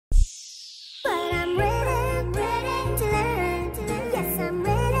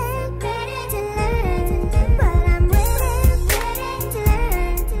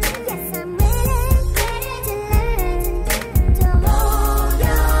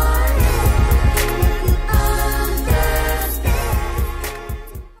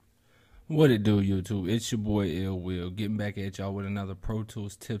What it do, YouTube? It's your boy Ill Will, getting back at y'all with another Pro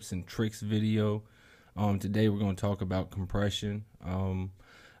Tools tips and tricks video. Today we're going to talk about compression. I'm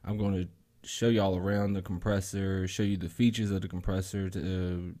going to show y'all around the compressor, show you the features of the compressor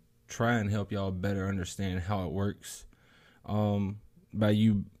to try and help y'all better understand how it works. By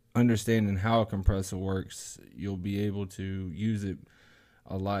you understanding how a compressor works, you'll be able to use it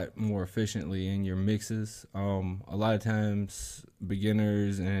a lot more efficiently in your mixes. A lot of times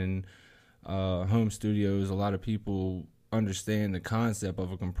beginners and home studios, a lot of people understand the concept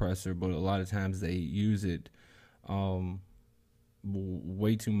of a compressor, but a lot of times they use it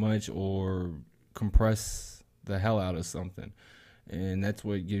way too much or compress the hell out of something, and that's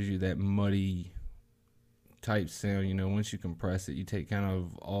what gives you that muddy type sound. You know, once you compress it, you take kind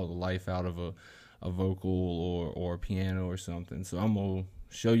of all the life out of a vocal or a piano or something. So I'm gonna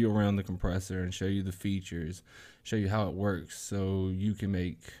show you around the compressor and show you the features, show you how it works, so you can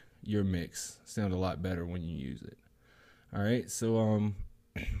make your mix sound a lot better when you use it. All right, so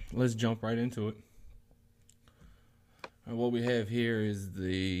let's jump right into it. And what we have here is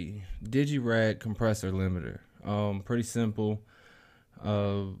the DigiRad compressor limiter. Pretty simple.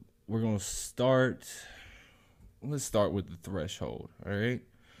 We're gonna start. Let's start with the threshold. All right.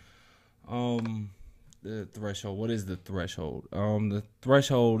 The threshold. What is the threshold? The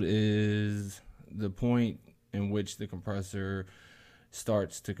threshold is the point in which the compressor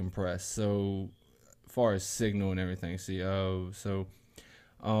starts to compress. So, as far as signal and everything, see, any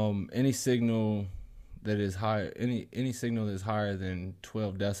signal that is high, any signal that is higher than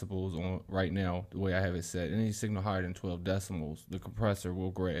 12 decibels on right now, the way I have it set, any signal higher than 12 decibels, the compressor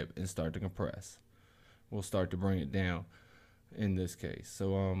will grab and start to compress. We'll start to bring it down in this case.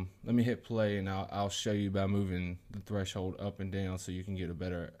 So let me hit play and I'll show you by moving the threshold up and down so you can get a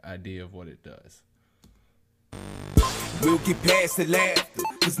better idea of what it does. We'll get past the laughter,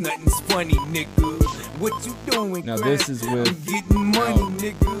 cause nothing's funny, nigga. What you doing? Now this is with I'm getting money,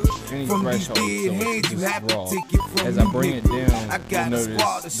 nigga. any From threshold, these dead so hands, you it's have raw. to take it from As me, I bring it nigga. down, I got you'll a squad of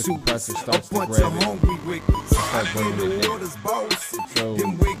notice the compressor shooters, starts a to bunch grab of it. hungry wickets. Start I bringing get it the down. orders, boss. So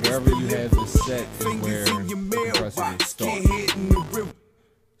Them wickets wherever you deliver. have this set is Fingers where in your the compressor will mailbox. start. Can't hit in the river.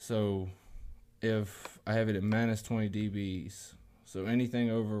 So if I have it at minus 20 dBs, so anything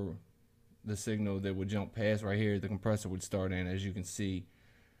over the signal that would jump past right here, the compressor would start in, as you can see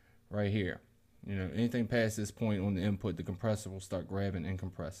right here. You know, anything past this point on the input, the compressor will start grabbing and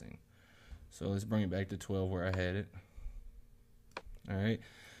compressing. So let's bring it back to 12 where I had it. All right.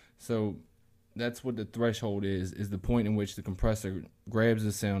 So that's what the threshold is the point in which the compressor grabs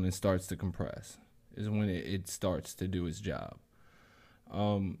the sound and starts to compress, is when it starts to do its job.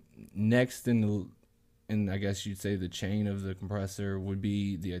 Next in I guess you'd say the chain of the compressor would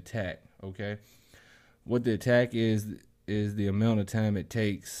be the attack. Okay. What the attack is the amount of time it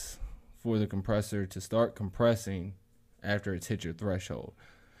takes for the compressor to start compressing after it's hit your threshold.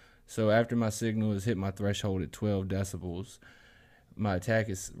 So after my signal has hit my threshold at 12 decibels, my attack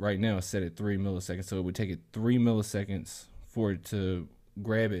is right now set at 3 milliseconds. So it would take it 3 milliseconds for it to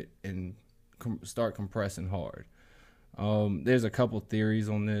grab it and start compressing hard. There's a couple theories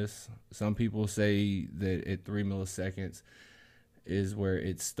on this. Some people say that at 3 milliseconds is where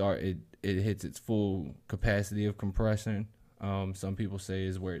it hits its full capacity of compression. Some people say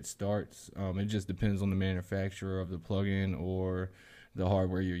is where it starts. It just depends on the manufacturer of the plugin or the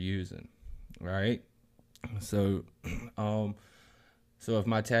hardware you're using. All right. So, so if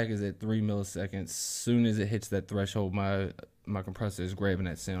my attack is at 3 milliseconds, soon as it hits that threshold, my compressor is grabbing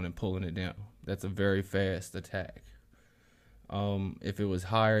that sound and pulling it down. That's a very fast attack. If it was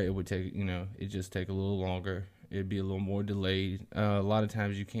higher, it would take, it just take a little longer. It'd be a little more delayed. A lot of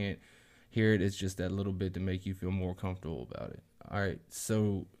times you can't hear it. It's just that little bit to make you feel more comfortable about it. All right.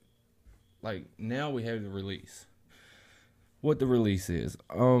 So like now we have the release. What the release is.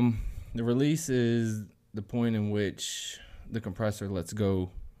 The release is the point in which the compressor lets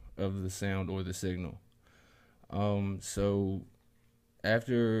go of the sound or the signal. So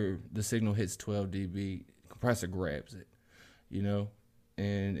after the signal hits 12 dB, compressor grabs it,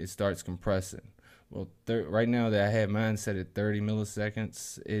 and it starts compressing. Well, right now that I had mine set at 30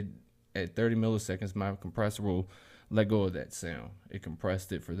 milliseconds, at 30 milliseconds, my compressor will let go of that sound. It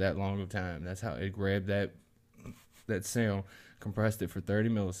compressed it for that long of time. That's how it grabbed that sound, compressed it for 30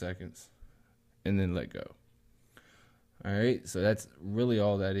 milliseconds, and then let go. All right, so that's really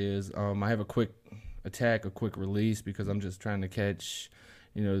all that is. I have a quick attack, a quick release, because I'm just trying to catch,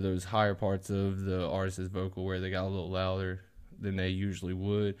 those higher parts of the artist's vocal where they got a little louder than they usually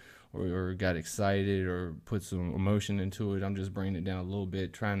would, or got excited or put some emotion into it. I'm just bringing it down a little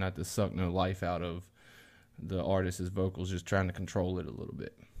bit, trying not to suck no life out of the artist's vocals, just trying to control it a little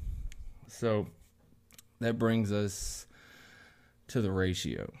bit. So that brings us to the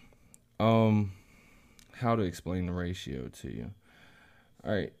ratio. How to explain the ratio to you?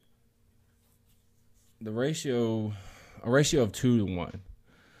 All right. A ratio of 2 to 1.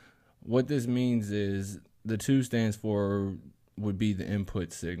 What this means is the 2 stands for would be the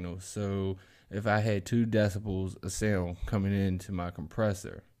input signal. So if I had 2 decibels of sound coming into my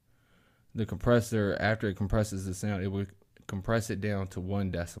compressor, the compressor, after it compresses the sound, it would compress it down to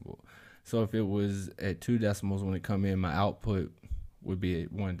 1 decibel. So if it was at 2 decibels when it come in, my output would be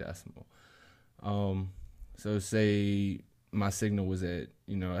at 1 decimal. So say my signal was at,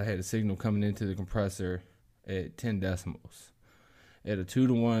 I had a signal coming into the compressor at 10 decimals. At a 2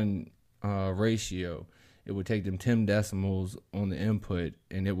 to 1 ratio, it would take them 10 decimals on the input,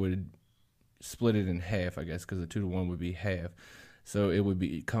 and it would split it in half, I guess, because the 2 to 1 would be half. So it would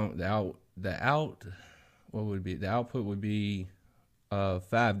be the output would be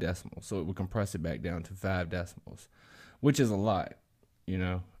 5 decimals. So it would compress it back down to 5 decimals, which is a lot,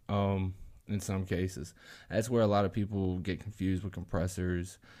 in some cases. That's where a lot of people get confused with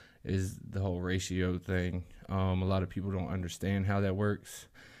compressors, is the whole ratio thing. A lot of people don't understand how that works.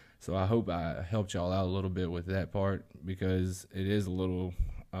 So I hope I helped y'all out a little bit with that part, because it is a little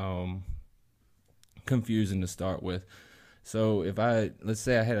confusing to start with. So let's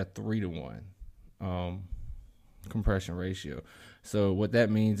say I had a 3 to 1 compression ratio. So what that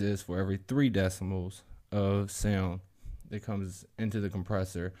means is for every 3 decimals of sound that comes into the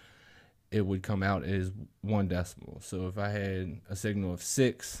compressor, it would come out as 1 decimal. So if I had a signal of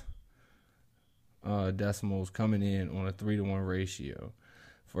 6 decimals coming in on a 3 to 1 ratio,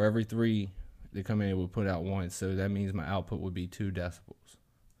 for every 3 that come in, it would put out 1. So that means my output would be 2 decibels.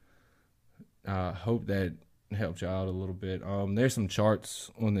 I hope that helped you out a little bit. There's some charts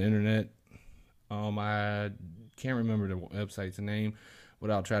on the internet. I can't remember the website's name,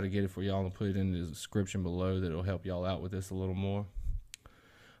 but I'll try to get it for y'all and put it in the description below. That'll help y'all out with this a little more.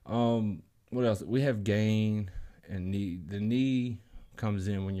 What else? We have gain and knee. The knee comes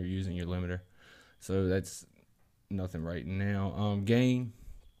in when you're using your limiter, so that's nothing right now. Gain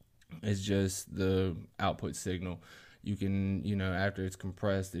is just the output signal. You can, after it's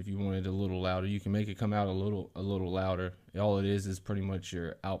compressed, if you want it a little louder, you can make it come out a little louder. All it is pretty much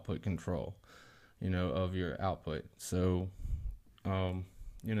your output control, of your output. So,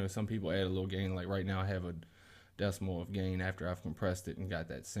 some people add a little gain. Like right now, I have a decimal of gain after I've compressed it and got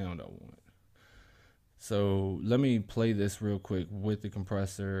that sound I want. So let me play this real quick with the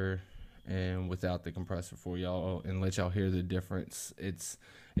compressor and without the compressor for y'all, and let y'all hear the difference. It's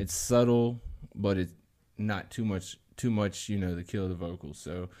subtle, but it's not too much, to kill the vocals.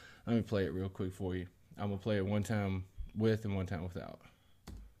 So let me play it real quick for you. I'm gonna play it one time with and one time without.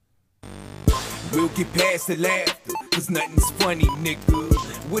 We'll get past the laughter, cause nothing's funny, nigga.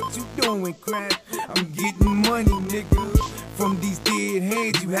 What you doing, crap? I'm getting money, nigga. From these dead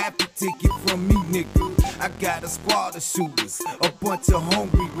hands, you have to take it from me, nigga. I got a squad of shooters, a bunch of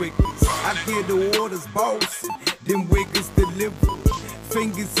hungry wickers. I get the orders, boss, them wickers deliver.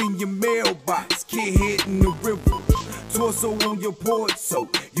 Fingers in your mailbox, kid head in the river. Torso on your porch so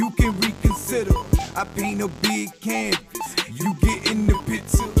you can reconsider. I paint a big canvas, you get in the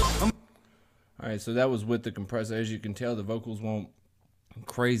picture. Alright, so that was with the compressor. As you can tell, the vocals won't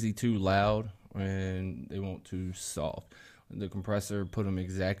crazy too loud and they won't too soft. The compressor put them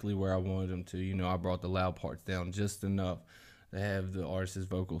exactly where I wanted them to. I brought the loud parts down just enough to have the artist's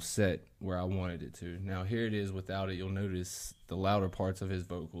vocal set where I wanted it to. Now here it is without it. You'll notice the louder parts of his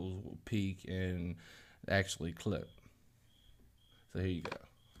vocals will peak and actually clip. So here you go.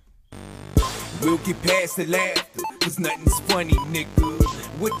 We'll get past the laughter, cause nothing's funny, nigga.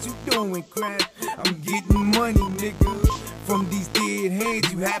 What you doing, crap? I'm getting money, nigga. From these dead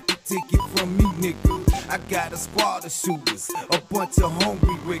hands, you have to take it from me, nigga. I got a squad of shooters, a bunch of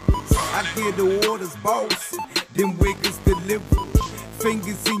hungry wickers. I get the orders, boss, them wickers deliver.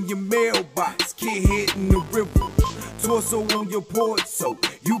 Fingers in your mailbox, kid head in the river. Torso on your porch so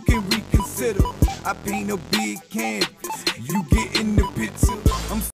you can reconsider. I paint a big canvas, you get in the picture.